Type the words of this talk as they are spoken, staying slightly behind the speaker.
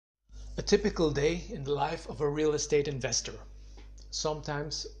A typical day in the life of a real estate investor.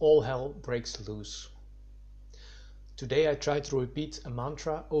 Sometimes all hell breaks loose. Today I tried to repeat a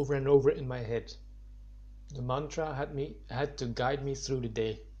mantra over and over in my head. The mantra had to guide me through the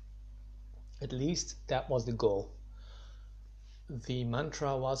day. At least that was the goal. The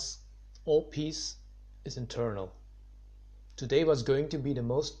mantra was, all peace is internal. Today was going to be the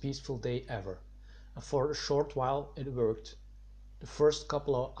most peaceful day ever, and for a short while it worked. The first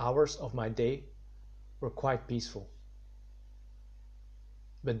couple of hours of my day were quite peaceful.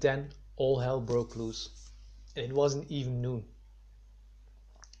 But then all hell broke loose, and it wasn't even noon.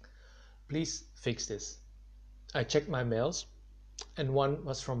 Please fix this. I checked my mails, and one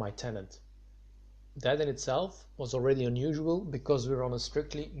was from my tenant. That in itself was already unusual because we're on a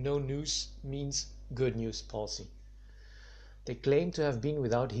strictly no news means good news policy. They claimed to have been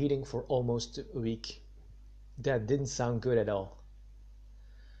without heating for almost a week. That didn't sound good at all.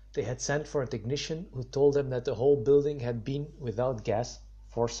 They had sent for a technician who told them that the whole building had been without gas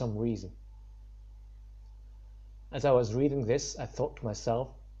for some reason. As I was reading this, I thought to myself,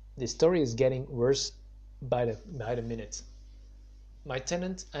 this story is getting worse by the minute. My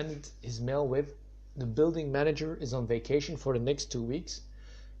tenant ended his mail with, the building manager is on vacation for the next 2 weeks.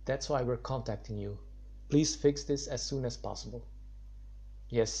 That's why we're contacting you. Please fix this as soon as possible.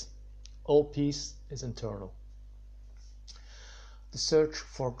 Yes, all peace is internal. The search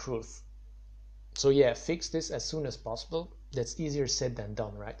for truth. So yeah, fix this as soon as possible. That's easier said than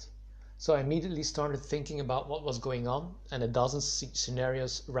done, right? So I immediately started thinking about what was going on, and a dozen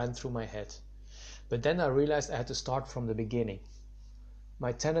scenarios ran through my head. But then I realized I had to start from the beginning.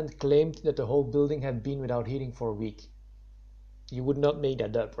 My tenant claimed that the whole building had been without heating for a week. You would not make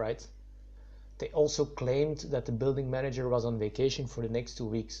that up, right? They also claimed that the building manager was on vacation for the next 2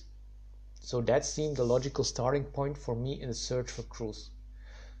 weeks. So that seemed the logical starting point for me in the search for truth,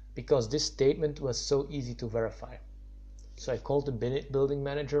 because this statement was so easy to verify. So I called the building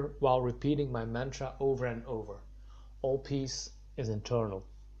manager while repeating my mantra over and over. All peace is internal.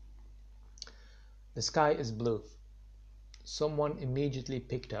 The sky is blue. Someone immediately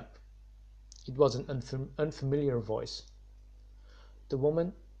picked up. It was an unfamiliar voice. The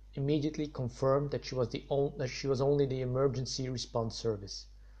woman immediately confirmed that she was only the emergency response service.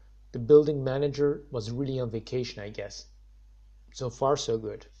 The building manager was really on vacation, I guess. So far, so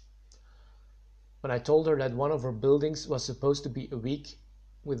good. When I told her that one of her buildings was supposed to be a week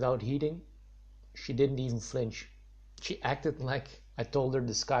without heating, she didn't even flinch. She acted like I told her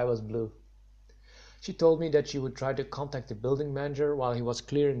the sky was blue. She told me that she would try to contact the building manager while he was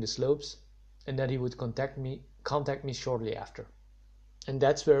clearing the slopes, and that he would contact me shortly after. And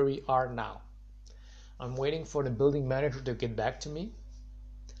that's where we are now. I'm waiting for the building manager to get back to me.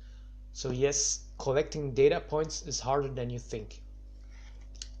 So yes, collecting data points is harder than you think.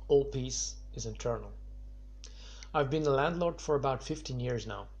 All peace is internal. I've been a landlord for about 15 years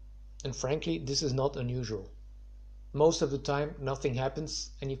now, and frankly, this is not unusual. Most of the time, nothing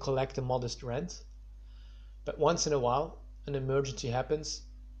happens and you collect a modest rent. But once in a while, an emergency happens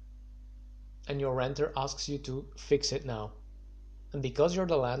and your renter asks you to fix it now. And because you're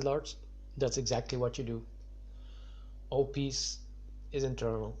the landlord, that's exactly what you do. All peace is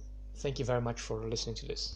internal. Thank you very much for listening to this.